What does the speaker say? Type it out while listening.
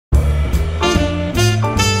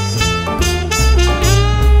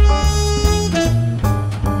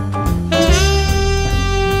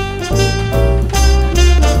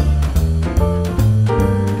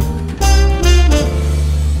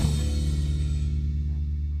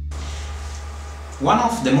One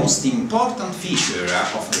of the most important features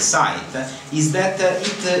of the site is that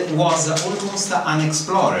it was almost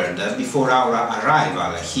unexplored before our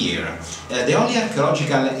arrival here. The only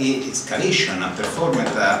archaeological excavation performed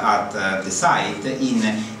at the site in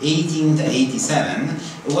 1887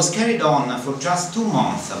 was carried on for just 2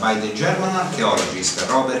 months by the German archaeologist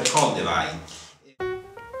Robert Koldewey.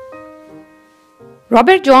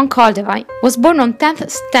 Robert Johann Koldewey was born on 10th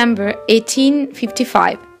September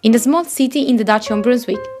 1855 in a small city in the Duchy of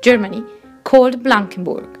Brunswick, Germany, called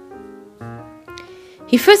Blankenburg.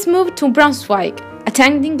 He first moved to Braunschweig,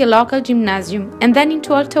 attending the local gymnasium, and then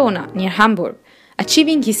into Altona, near Hamburg,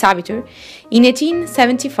 achieving his Abitur in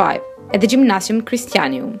 1875 at the Gymnasium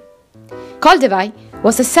Christianum. Koldewey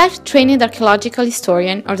was a self-trained archaeological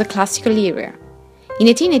historian of the classical era. In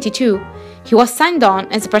 1882, he was signed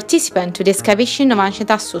on as a participant to the excavation of ancient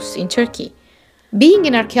Assus in Turkey. Being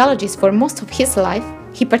an archaeologist for most of his life,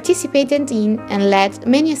 he participated in and led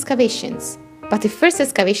many excavations, but the first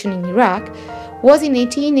excavation in Iraq was in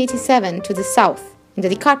 1887 to the south, in the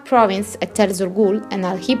Dikar province at Tell Zurghul and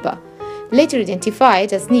Al-Hibba, later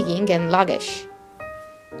identified as Nigin and Lagash.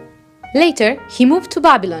 Later, he moved to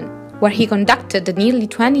Babylon, where he conducted nearly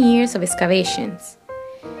 20 years of excavations.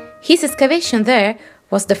 His excavation there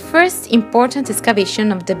was the first important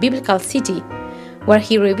excavation of the biblical city, where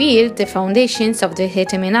he revealed the foundations of the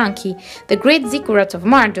Hetemenanki, the great ziggurat of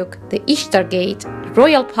Marduk, the Ishtar Gate, the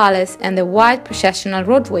royal palace, and the wide processional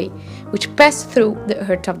roadway which passed through the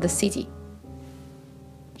heart of the city.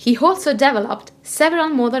 He also developed several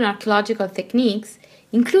modern archaeological techniques,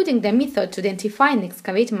 including the method to identify and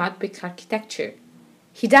excavate mud brick architecture.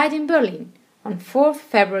 He died in Berlin on 4th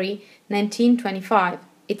February 1925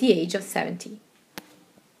 at the age of 70.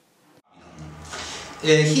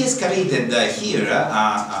 He excavated here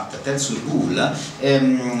at Tell Zurghul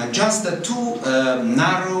just 2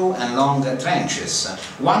 narrow and long trenches,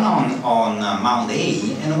 one on Mount A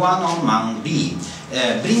and one on Mount B,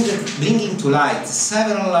 bringing to light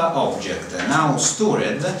several objects now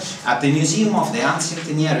stored at the Museum of the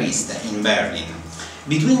Ancient Near East in Berlin.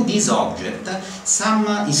 Between these objects, some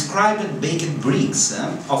inscribed baked bricks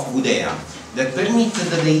of Judea that permitted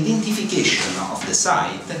the identification of the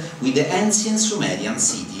site with the ancient Sumerian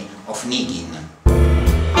city of Nigin.